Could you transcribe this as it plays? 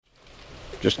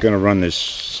Just going to run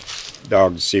this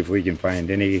dog to see if we can find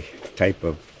any type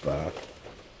of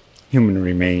human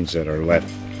remains that are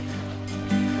left.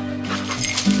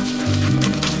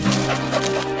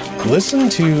 Listen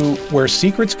to Where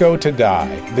Secrets Go to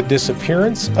Die, The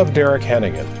Disappearance of Derek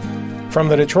Hennigan. From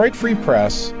the Detroit Free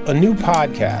Press, a new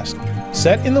podcast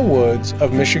set in the woods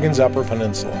of Michigan's Upper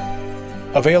Peninsula.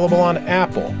 Available on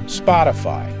Apple,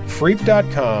 Spotify,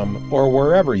 Freep.com, or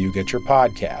wherever you get your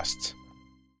podcasts.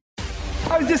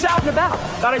 I was just out and about.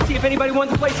 Thought I'd see if anybody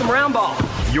wanted to play some round ball.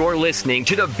 You're listening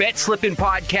to the Bet Slippin'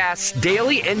 Podcast's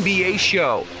daily NBA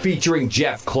show, featuring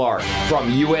Jeff Clark from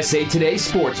USA Today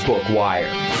Sportsbook Wire.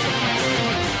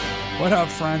 What up,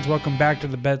 friends? Welcome back to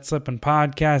the Bet Slippin'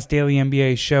 Podcast daily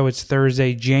NBA show. It's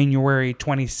Thursday, January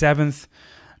 27th.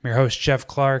 I'm your host, Jeff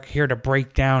Clark, here to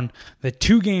break down the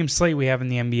two-game slate we have in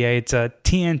the NBA. It's a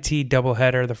TNT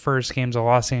doubleheader. The first game's the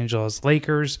Los Angeles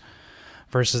Lakers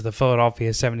versus the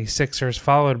Philadelphia 76ers,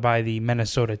 followed by the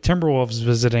Minnesota Timberwolves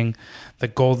visiting the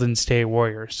Golden State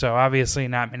Warriors. So obviously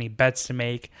not many bets to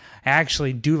make. I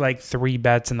actually do like 3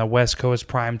 bets in the West Coast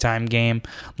primetime game.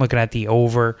 I'm looking at the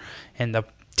over in the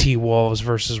T-Wolves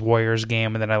versus Warriors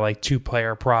game, and then I like 2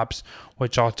 player props,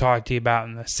 which I'll talk to you about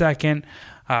in a second.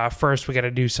 First, we got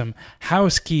to do some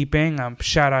housekeeping.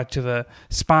 Shout out to the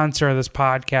sponsor of this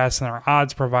podcast and our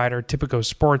odds provider, Tipico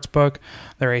Sportsbook.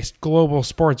 They're a global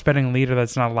sports betting leader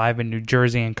that's not live in New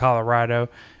Jersey and Colorado.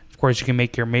 Of course, you can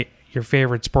make your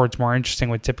favorite sports more interesting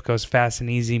with Tipico's fast and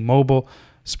easy mobile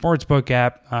sportsbook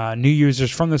app. New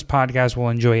users from this podcast will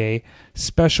enjoy a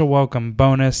special welcome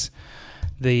bonus.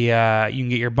 You can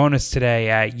get your bonus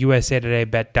today at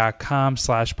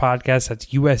usatodaybet.com/podcast. That's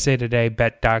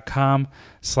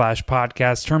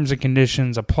usatodaybet.com/podcast. Terms and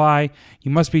conditions apply.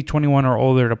 You must be 21 or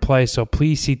older to play, so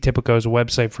please see Tipico's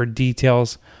website for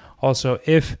details. Also,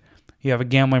 if you have a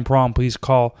gambling problem, please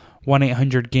call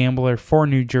 1-800-GAMBLER for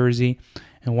New Jersey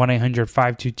and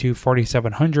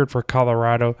 1-800-522-4700 for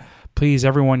Colorado. Please,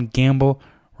 everyone, gamble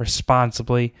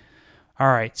responsibly.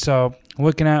 All right, so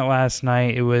looking at last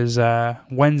night, it was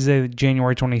Wednesday,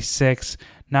 January 26th.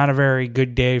 Not a very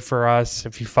good day for us.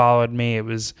 If you followed me, it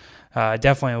was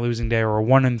definitely a losing day. We're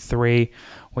 1-3.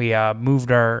 We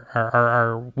moved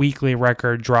our weekly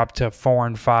record, dropped to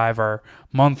 4-5. Our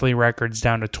monthly record's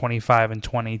down to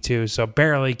 25-22. So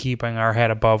barely keeping our head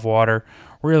above water.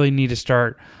 Really need to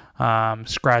start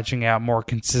scratching out more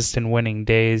consistent winning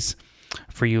days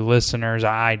for you listeners.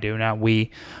 I do, not we.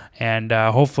 And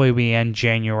hopefully we end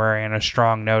January on a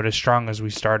strong note, as strong as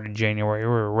we started January. We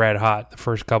were red hot the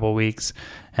first couple weeks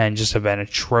and just have been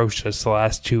atrocious the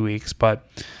last 2 weeks. But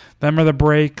them are the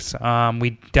breaks.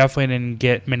 We definitely didn't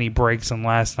get many breaks in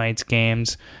last night's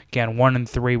games. Again,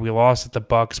 1-3. We lost at the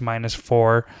Bucks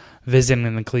 -4,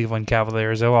 visiting the Cleveland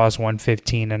Cavaliers. They lost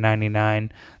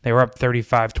 115-99. They were up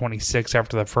 35-26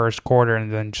 after the first quarter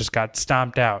and then just got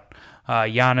stomped out.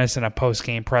 Giannis in a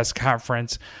post-game press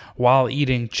conference while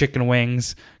eating chicken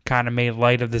wings kind of made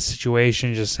light of the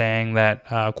situation, just saying that,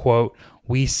 quote,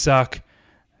 "We suck.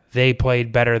 They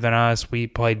played better than us. We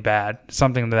played bad."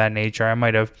 Something to that nature. I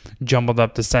might have jumbled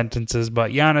up the sentences,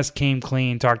 but Giannis came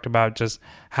clean, talked about just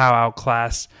how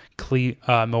outclassed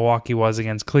Milwaukee was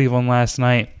against Cleveland last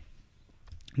night.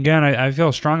 Again, I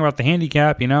feel strong about the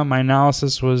handicap. You know, my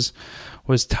analysis was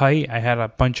tight. I had a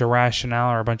bunch of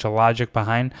rationale or a bunch of logic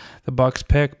behind the Bucks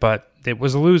pick, but it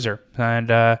was a loser. And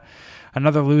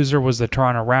another loser was the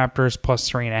Toronto Raptors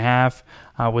 +3.5.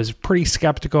 I was pretty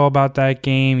skeptical about that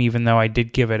game, even though I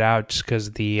did give it out just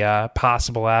because the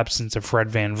possible absence of Fred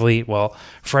VanVleet. Well,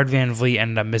 Fred VanVleet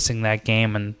ended up missing that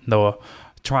game, and the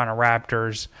Toronto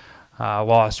Raptors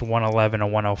lost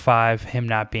 111-105. Him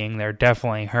not being there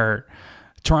definitely hurt.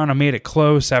 Toronto made it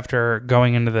close after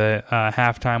going into the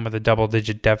halftime with a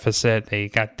double-digit deficit. They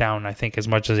got down, I think, as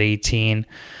much as 18.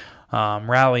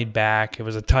 Rallied back. It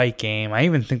was a tight game. I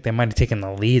even think they might have taken the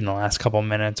lead in the last couple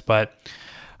minutes, but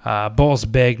Bulls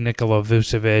big Nikola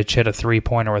Vucevic hit a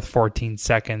three-pointer with 14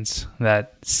 seconds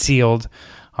that sealed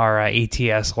our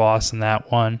ATS loss in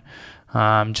that one.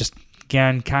 Just,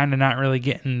 again, kind of not really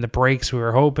getting the breaks we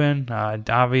were hoping.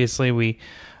 Obviously, we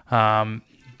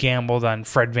gambled on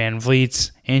Fred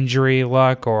VanVleet's injury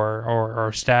luck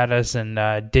or status, and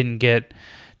didn't get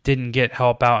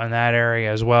help out in that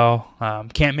area as well.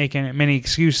 Can't make many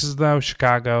excuses though.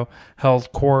 Chicago held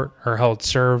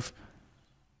serve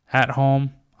at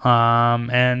home,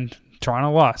 and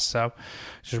Toronto lost. So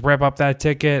just wrap up that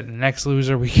ticket. The next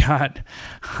loser we got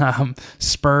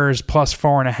Spurs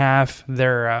 +4.5.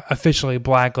 They're officially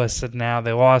blacklisted now.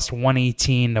 They lost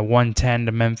 118-110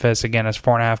 to Memphis, again as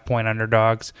 4.5 point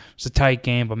underdogs. It was a tight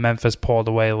game, but Memphis pulled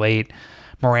away late.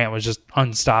 Morant was just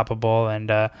unstoppable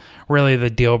and really the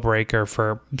deal breaker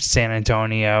for San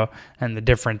Antonio, and the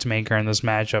difference maker in this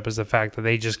matchup is the fact that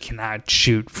they just cannot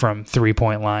shoot from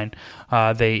 3-point line.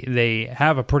 They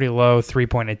have a pretty low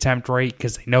 3-point attempt rate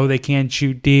because they know they can't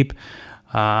shoot deep,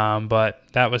 but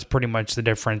that was pretty much the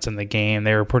difference in the game.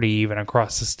 They were pretty even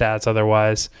across the stats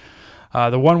otherwise.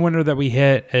 The one winner that we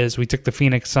hit is we took the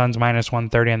Phoenix Suns minus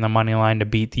 130 on the money line to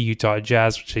beat the Utah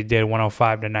Jazz, which they did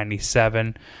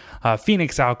 105-97.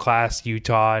 Phoenix outclassed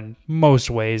Utah in most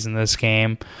ways in this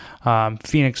game.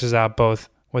 Phoenix was out both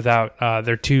without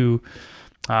their two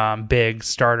big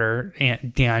starter,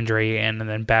 DeAndre, and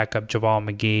then backup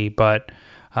JaVale McGee, but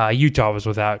Utah was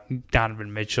without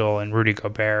Donovan Mitchell and Rudy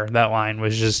Gobert. That line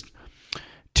was just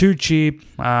too cheap.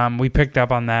 We picked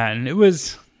up on that, and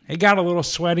it got a little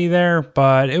sweaty there,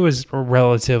 but it was a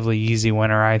relatively easy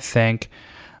winner, I think.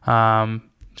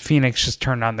 Phoenix just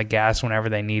turned on the gas whenever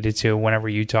they needed to, whenever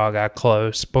Utah got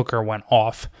close. Booker went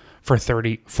off for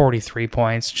 43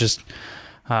 points. Just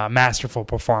masterful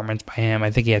performance by him. I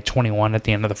think he had 21 at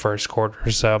the end of the first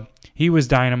quarter, so he was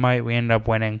dynamite. We ended up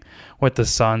winning with the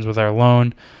Suns with our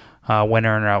lone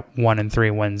winner in our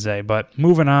 1-3 Wednesday. But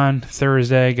moving on,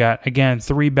 Thursday, got, again,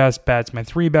 3 best bets. My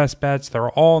 3 best bets, they're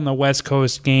all in the West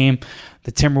Coast game.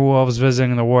 The Timberwolves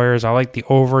visiting the Warriors. I like the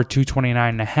over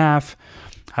 229.5.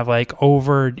 I like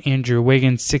over Andrew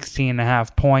Wiggins,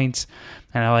 16.5 points.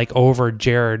 And I like over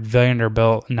Jared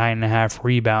Vanderbilt, 9.5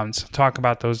 rebounds. I'll talk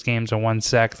about those games in one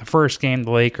sec. The first game,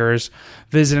 the Lakers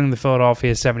visiting the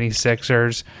Philadelphia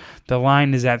 76ers. The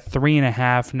line is at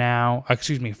 3.5 now.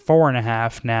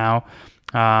 4.5 now.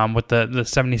 With the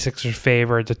 76ers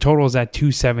favored. The total is at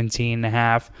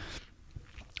 217.5.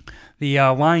 The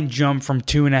line jumped from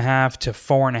 2.5 to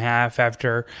 4.5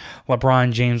 after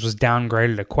LeBron James was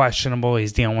downgraded to questionable.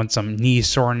 He's dealing with some knee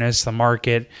soreness. The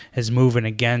market is moving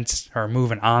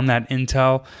on that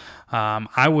intel.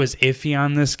 I was iffy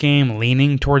on this game,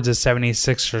 leaning towards the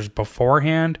 76ers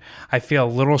beforehand. I feel a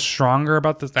little stronger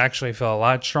about this. Actually, I feel a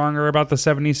lot stronger about the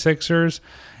 76ers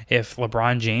if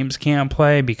LeBron James can't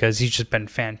play, because he's just been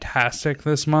fantastic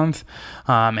this month.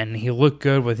 And he looked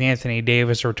good with Anthony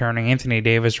Davis returning. Anthony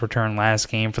Davis returned last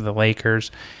game for the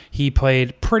Lakers. He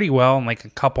played pretty well in like a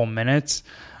couple minutes.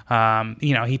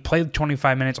 He played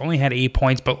 25 minutes, only had 8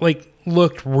 points, but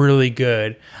looked really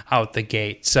good out the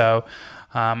gate. So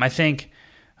I think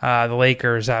the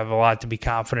Lakers have a lot to be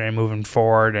confident in moving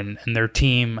forward, and their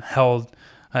team held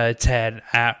its head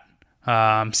at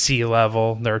sea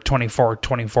level. They're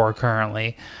 24-24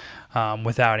 currently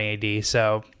without AD,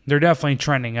 so they're definitely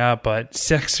trending up. But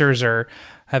Sixers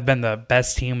have been the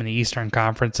best team in the Eastern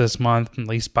Conference this month, at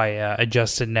least by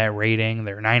adjusted net rating.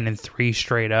 They're 9-3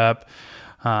 straight up.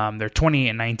 They're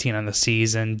 28-19 on the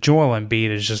season. Joel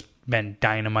Embiid has just been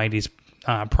dynamite. He's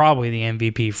probably the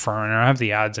MVP front. I don't have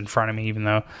the odds in front of me, even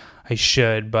though I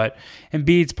should. But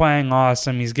Embiid's playing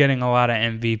awesome. He's getting a lot of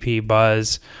MVP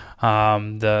buzz.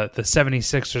 The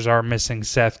 76ers are missing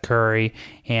Seth Curry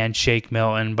and Shake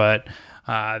Milton, but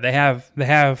they have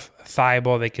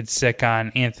Thibault they could stick on.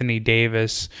 Anthony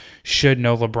Davis should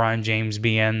no LeBron James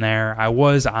be in there. I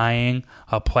was eyeing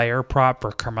a player prop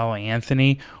for Carmelo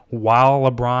Anthony while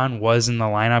LeBron was in the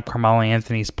lineup. Carmelo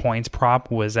Anthony's points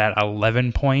prop was at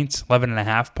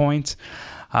 11.5 points.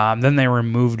 Then they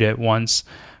removed it once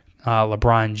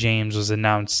LeBron James was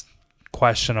announced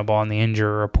questionable on the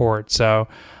injury report. So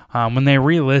when they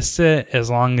relist it, as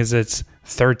long as it's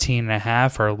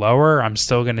 13.5 or lower, I'm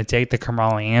still going to take the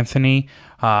Carmelo Anthony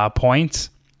points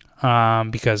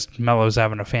because Melo's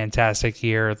having a fantastic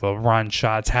year. The LeBron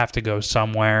shots have to go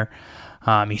somewhere.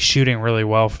 He's shooting really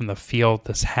well from the field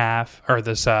this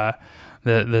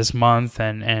month,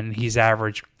 and he's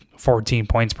averaged 14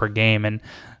 points per game in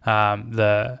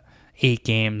the 8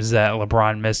 games that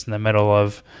LeBron missed in the middle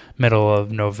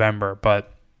of November.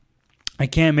 But I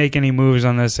can't make any moves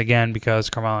on this again because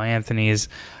Carmelo Anthony's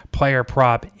player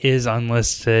prop is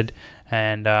unlisted,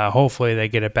 and hopefully they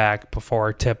get it back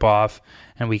before tip-off,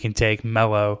 and we can take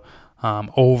Melo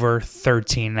over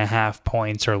 13.5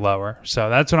 points or lower. So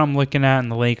that's what I'm looking at in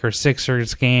the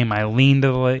Lakers-Sixers game. I lean to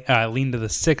the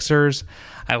Sixers.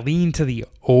 I lean to the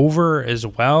over as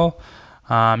well,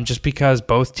 just because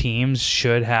both teams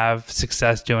should have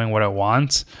success doing what it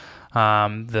wants.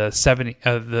 The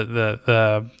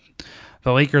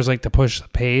Lakers like to push the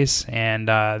pace, and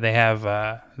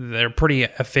they're pretty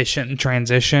efficient in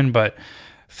transition, but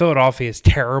Philadelphia is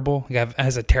terrible.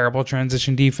 Has a terrible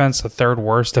transition defense, the third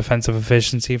worst defensive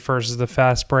efficiency versus the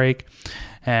fast break.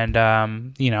 And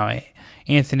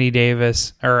Anthony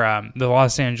Davis or the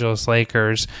Los Angeles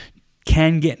Lakers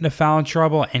can get into foul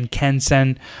trouble and can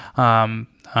send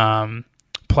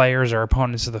players or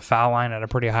opponents to the foul line at a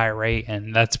pretty high rate,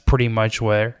 and that's pretty much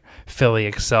where Philly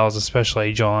excels,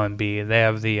 especially Joel Embiid. They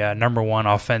have the number one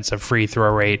offensive free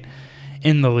throw rate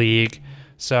in the league.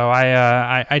 So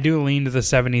I do lean to the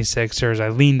 76ers. I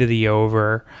lean to the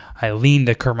over. I lean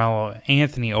to Carmelo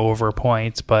Anthony over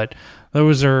points, but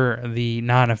those are the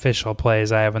non-official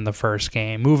plays I have in the first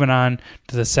game. Moving on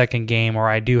to the second game, where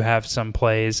I do have some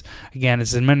plays. Again,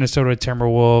 it's the Minnesota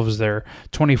Timberwolves. They're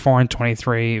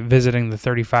 24-23, visiting the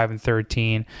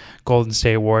 35-13 Golden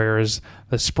State Warriors.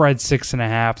 The spread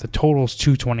 6.5. The total's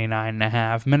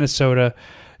 229.5. Minnesota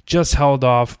just held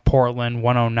off Portland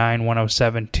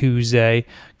 109-107 Tuesday.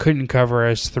 Couldn't cover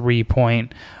as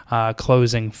 3-point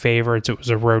closing favorites. It was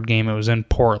a road game. It was in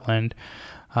Portland.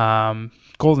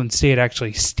 Golden State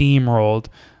actually steamrolled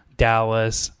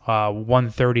Dallas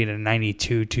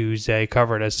 130-92 Tuesday,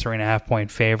 covered as 3.5-point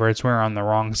favorites. We were on the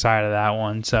wrong side of that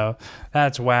one, so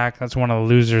that's whack. That's one of the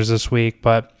losers this week,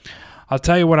 but I'll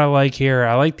tell you what I like here.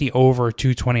 I like the over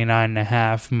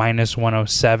 229.5, minus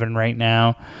 107 right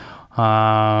now.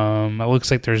 It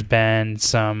looks like there has been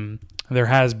some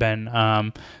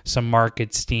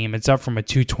market steam. It's up from a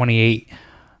 228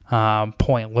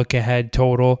 point look ahead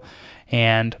total,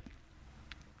 and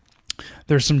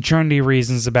there's some trendy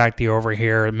reasons to back the over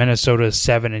here. Minnesota is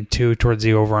 7-2 towards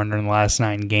the over-under in the last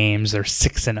 9 games. They're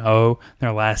 6-0 in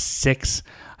their last 6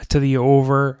 to the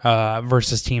over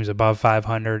versus teams above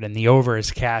 500. And the over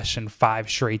is cashed in 5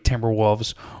 straight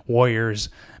Timberwolves Warriors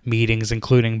meetings,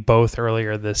 including both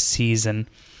earlier this season.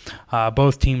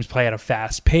 Both teams play at a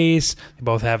fast pace. They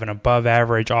both have an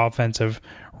above-average offensive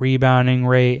rebounding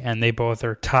rate, and they both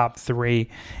are top 3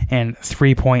 in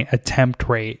 3-point attempt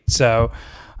rate. So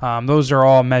those are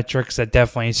all metrics that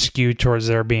definitely skew towards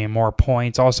there being more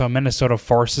points. Also, Minnesota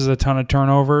forces a ton of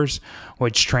turnovers,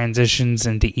 which transitions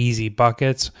into easy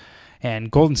buckets. And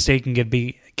Golden State can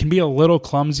be a little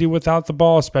clumsy without the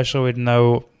ball, especially with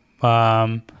no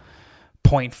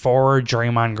point forward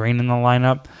Draymond Green in the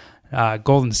lineup.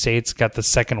 Golden State's got the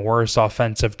second worst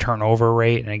offensive turnover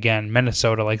rate. And again,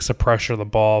 Minnesota likes to pressure the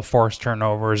ball, force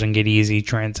turnovers, and get easy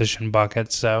transition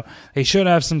buckets. So they should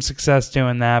have some success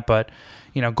doing that, but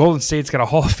Golden State's got a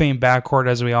Hall of Fame backcourt,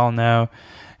 as we all know,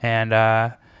 and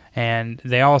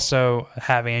they also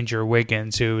have Andrew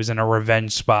Wiggins, who's in a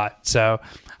revenge spot. So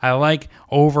I like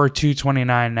over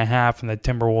 229.5 in the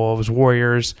Timberwolves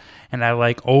Warriors, and I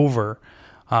like over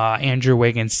Andrew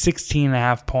Wiggins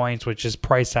 16.5 points, which is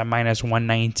priced at minus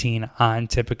 119 on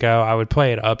Tipico. I would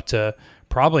play it up to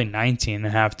probably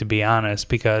 19.5, to be honest,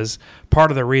 because part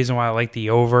of the reason why I like the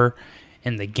over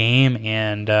in the game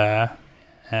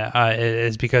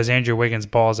is because Andrew Wiggins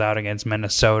balls out against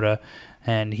Minnesota,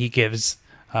 and he gives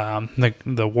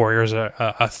the Warriors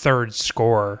a third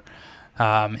scorer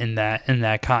in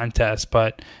that contest.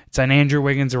 But it's an Andrew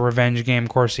Wiggins, a revenge game. Of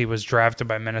course, he was drafted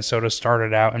by Minnesota,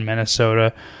 started out in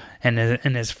Minnesota, and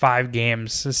in his 5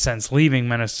 games since leaving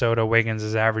Minnesota, Wiggins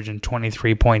is averaging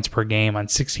 23 points per game on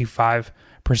 65%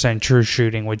 true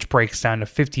shooting, which breaks down to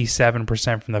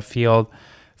 57% from the field,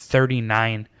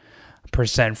 39%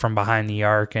 from behind the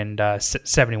arc, and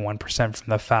 71% from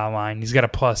the foul line. He's got a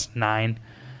 +9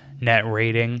 net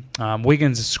rating.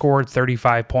 Wiggins scored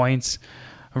 35 points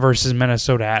versus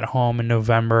Minnesota at home in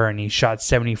November, and he shot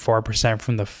 74%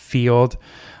 from the field.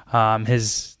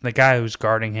 The guy who's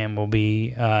guarding him will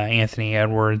be Anthony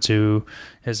Edwards, who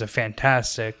is a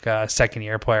fantastic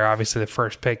second-year player, obviously the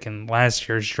first pick in last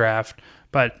year's draft,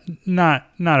 but not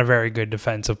a very good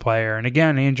defensive player. And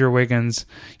again, Andrew Wiggins,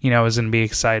 is going to be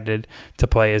excited to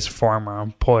play his former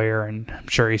employer, and I'm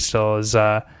sure he still is.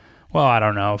 I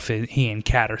don't know if he and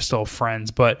Kat are still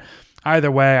friends, but either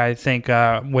way, I think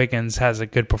Wiggins has a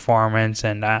good performance,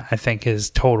 and I think his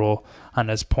total on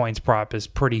his points prop is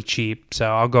pretty cheap,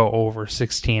 so I'll go over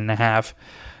 16.5.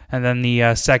 And then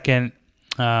the second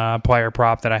player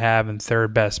prop that I have and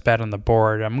third best bet on the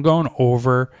board, I'm going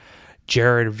over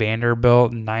Jared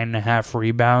Vanderbilt, 9.5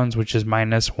 rebounds, which is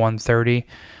minus 130.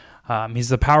 He's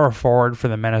the power forward for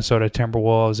the Minnesota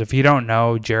Timberwolves. If you don't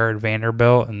know Jared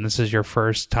Vanderbilt, and this is your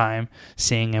first time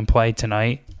seeing him play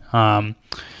tonight,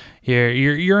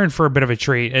 you're in for a bit of a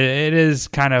treat. It is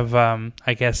kind of,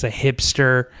 I guess, a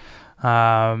hipster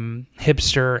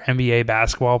NBA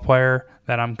basketball player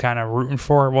that I'm kind of rooting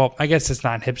for. Well, I guess it's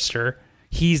not hipster.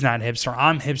 He's not hipster.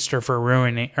 I'm hipster for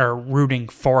rooting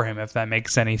for him, if that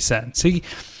makes any sense.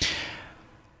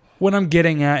 What I'm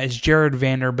getting at is Jared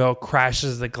Vanderbilt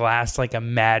crashes the glass like a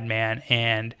madman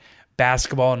and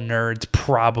basketball nerds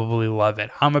probably love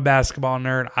it. I'm a basketball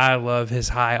nerd. I love his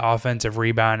high offensive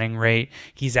rebounding rate.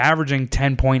 He's averaging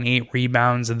 10.8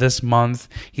 rebounds this month.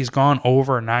 He's gone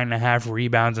over 9.5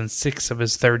 rebounds in 6 of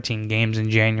his 13 games in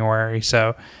January.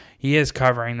 So he is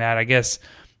covering that. I guess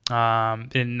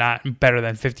not better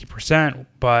than 50%,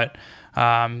 but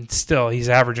still he's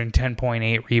averaging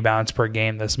 10.8 rebounds per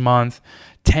game this month,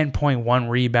 10.1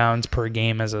 rebounds per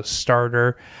game as a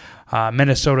starter.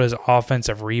 Minnesota's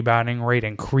offensive rebounding rate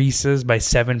increases by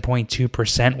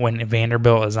 7.2% when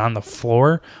Vanderbilt is on the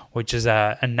floor, which is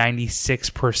a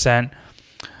 96%,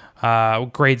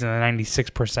 grades in the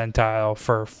 96th percentile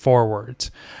for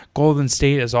forwards. Golden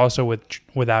State is also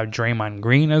without Draymond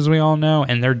Green, as we all know,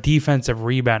 and their defensive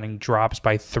rebounding drops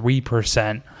by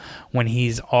 3% when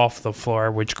he's off the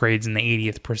floor, which grades in the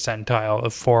 80th percentile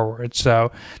of forwards.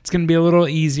 So it's going to be a little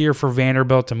easier for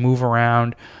Vanderbilt to move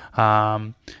around,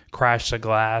 crash the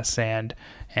glass, and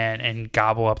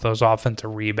gobble up those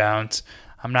offensive rebounds.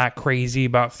 I'm not crazy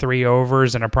about 3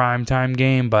 overs in a primetime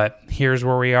game, but here's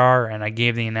where we are, and I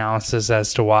gave the analysis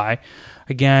as to why.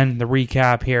 Again, the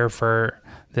recap here for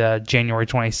the January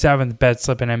 27th Bet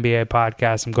Slippin' NBA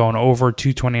podcast. I'm going over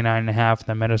 229.5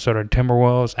 the Minnesota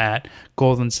Timberwolves at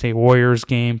Golden State Warriors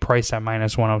game, priced at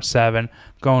 -107.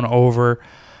 Going over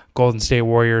Golden State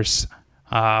Warriors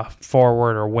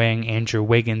forward or wing Andrew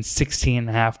Wiggins,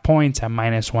 16.5 points at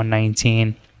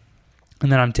 -119.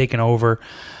 And then I'm taking over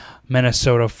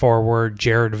Minnesota forward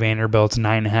Jared Vanderbilt's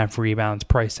 9.5 rebounds,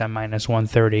 priced at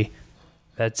 -130.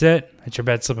 That's it. That's your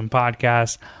Bet Slippin'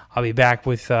 podcast. I'll be back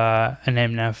with an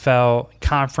NFL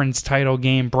conference title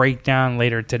game breakdown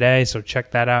later today, so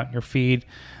check that out in your feed.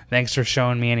 Thanks for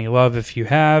showing me any love if you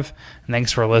have, and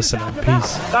thanks for listening.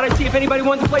 Peace. Thought I'd see if anybody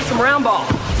wanted to play some round ball.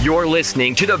 You're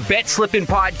listening to the Bet Slippin'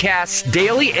 Podcast's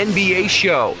daily NBA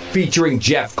show, featuring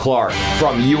Jeff Clark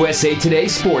from USA Today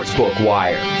Sportsbook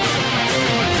Wire.